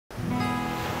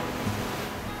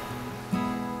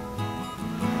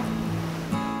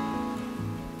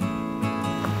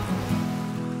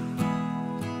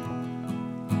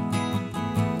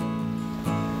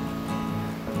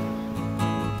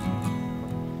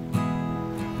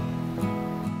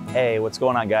Hey, what's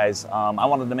going on, guys? I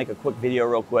wanted to make a quick video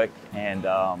real quick and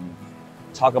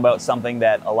talk about something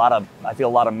that I feel a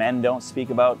lot of men don't speak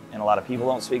about and a lot of people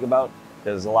don't speak about,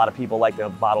 because a lot of people like to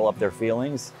bottle up their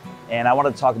feelings. And I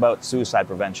wanted to talk about suicide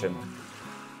prevention.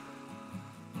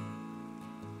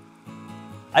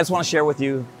 I just want to share with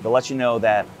you to let you know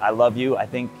that I love you. I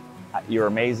think you're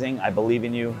amazing. I believe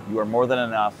in you. You are more than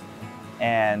enough.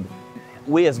 And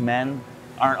we as men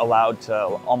aren't allowed to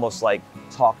almost like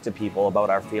talk to people about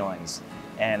our feelings.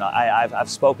 And I've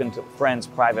spoken to friends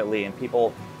privately, and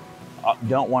people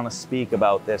don't want to speak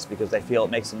about this because they feel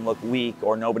it makes them look weak,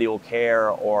 or nobody will care,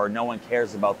 or no one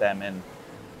cares about them. And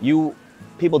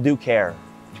people do care.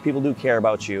 People do care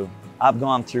about you. I've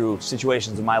gone through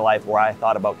situations in my life where I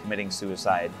thought about committing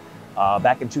suicide.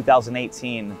 Back in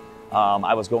 2018,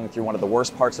 I was going through one of the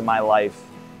worst parts of my life,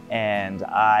 and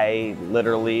I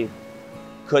literally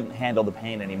couldn't handle the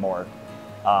pain anymore.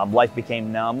 Life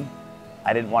became numb.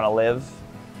 I didn't want to live.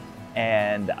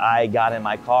 And I got in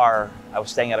my car. I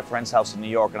was staying at a friend's house in New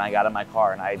York, and I got in my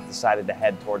car and I decided to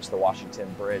head towards the Washington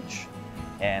Bridge,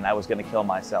 and I was going to kill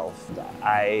myself.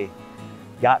 I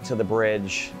got to the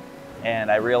bridge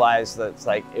and I realized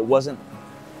that it wasn't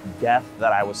death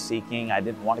that I was seeking. I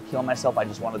didn't want to kill myself. I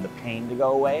just wanted the pain to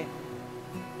go away,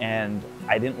 and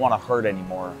I didn't want to hurt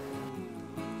anymore.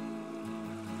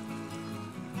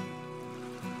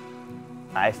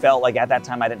 I felt like at that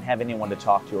time I didn't have anyone to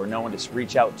talk to, or no one to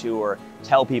reach out to or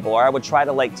tell people. Or I would try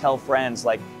to tell friends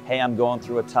hey, I'm going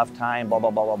through a tough time, blah,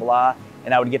 blah, blah, blah, blah.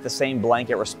 And I would get the same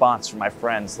blanket response from my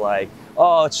friends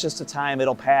oh, it's just a time,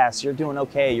 it'll pass. You're doing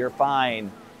okay, you're fine.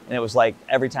 And it was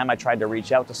every time I tried to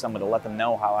reach out to someone to let them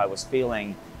know how I was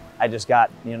feeling, I just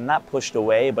got, not pushed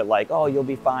away, but oh, you'll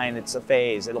be fine. It's a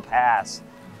phase, it'll pass.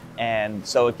 And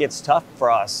so it gets tough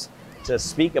for us to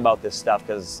speak about this stuff,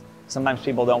 because sometimes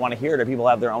people don't want to hear it, or people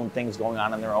have their own things going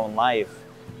on in their own life,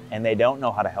 and they don't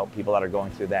know how to help people that are going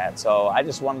through that. So I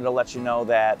just wanted to let you know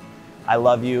that I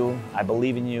love you, I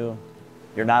believe in you,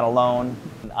 you're not alone.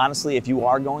 And honestly, if you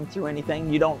are going through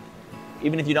anything,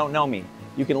 even if you don't know me,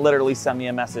 you can literally send me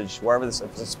a message wherever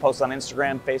if this posts on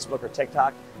Instagram, Facebook, or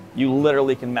TikTok. You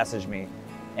literally can message me,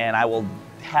 and I will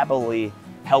happily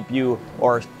help you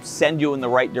or send you in the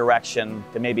right direction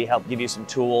to maybe help give you some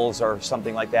tools or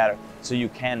something like that, so you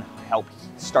can help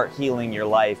start healing your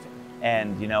life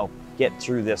and get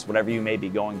through this, whatever you may be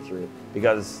going through,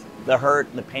 because the hurt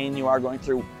and the pain you are going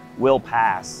through will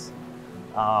pass.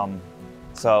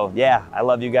 So yeah, I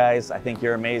love you guys. I think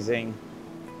you're amazing.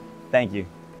 Thank you.